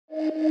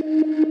You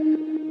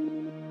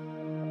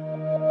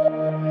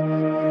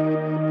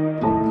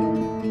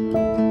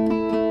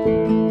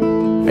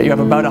have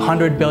about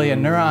 100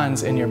 billion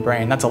neurons in your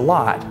brain. That's a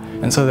lot.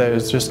 And so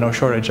there's just no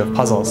shortage of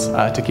puzzles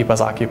to keep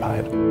us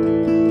occupied.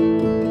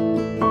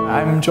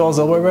 I'm Joel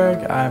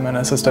Zylberberg. I'm an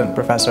assistant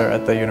professor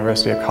at the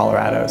University of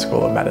Colorado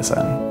School of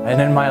Medicine.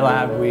 And in my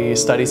lab, we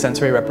study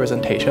sensory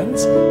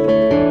representations.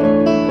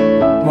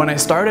 When I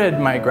started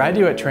my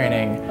graduate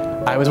training,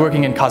 I was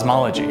working in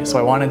cosmology, so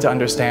I wanted to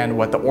understand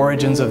what the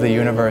origins of the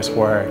universe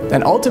were.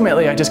 And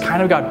ultimately, I just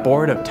kind of got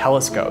bored of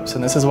telescopes,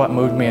 and this is what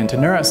moved me into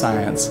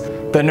neuroscience.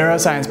 The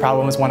neuroscience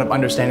problem is one of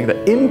understanding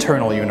the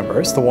internal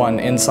universe, the one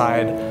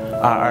inside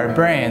our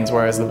brains,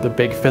 whereas the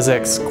big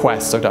physics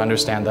quests are to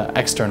understand the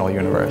external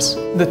universe.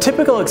 The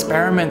typical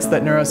experiments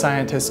that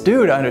neuroscientists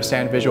do to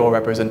understand visual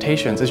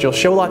representations is you'll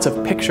show lots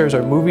of pictures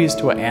or movies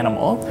to an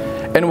animal,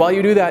 and while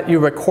you do that, you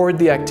record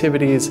the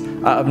activities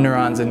of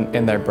neurons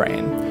in their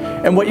brain.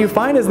 And what you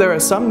find is there are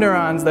some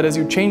neurons that as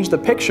you change the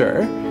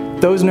picture,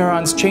 those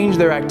neurons change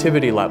their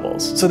activity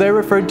levels. So they're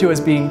referred to as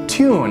being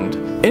tuned.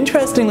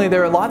 Interestingly,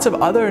 there are lots of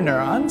other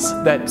neurons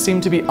that seem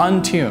to be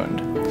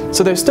untuned.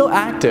 So they're still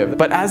active,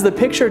 but as the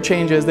picture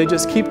changes, they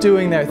just keep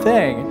doing their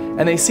thing,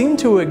 and they seem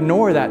to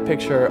ignore that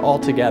picture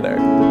altogether.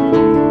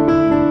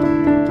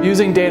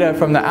 Using data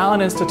from the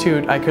Allen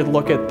Institute, I could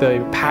look at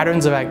the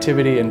patterns of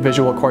activity in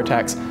visual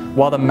cortex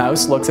while the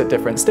mouse looks at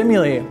different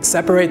stimuli,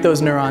 separate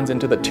those neurons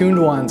into the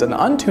tuned ones and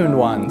the untuned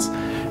ones,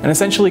 and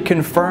essentially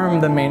confirm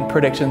the main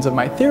predictions of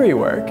my theory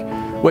work,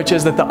 which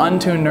is that the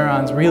untuned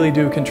neurons really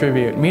do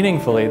contribute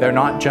meaningfully. They're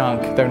not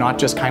junk, they're not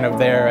just kind of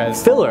there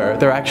as filler,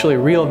 they're actually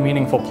real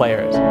meaningful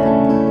players.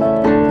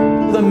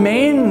 The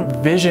main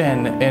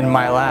vision in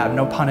my lab,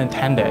 no pun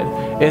intended,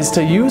 is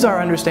to use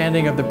our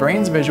understanding of the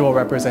brain's visual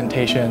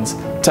representations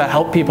to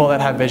help people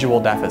that have visual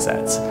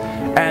deficits.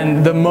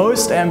 And the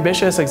most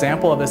ambitious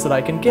example of this that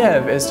I can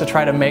give is to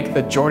try to make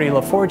the Geordi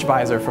LaForge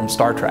visor from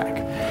Star Trek.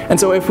 And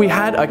so if we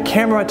had a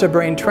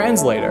camera-to-brain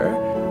translator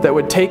that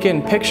would take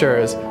in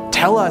pictures,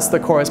 tell us the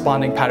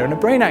corresponding pattern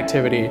of brain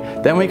activity,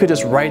 then we could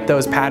just write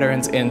those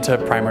patterns into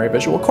primary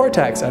visual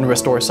cortex and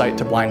restore sight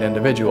to blind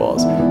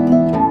individuals.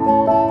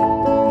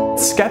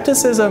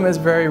 Skepticism is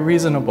very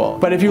reasonable,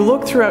 but if you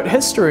look throughout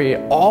history,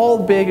 all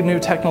big new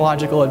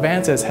technological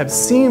advances have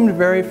seemed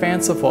very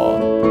fanciful.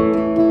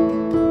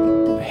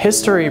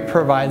 History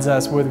provides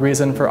us with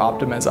reason for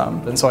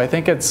optimism, and so I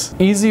think it's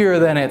easier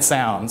than it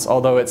sounds,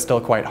 although it's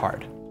still quite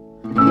hard.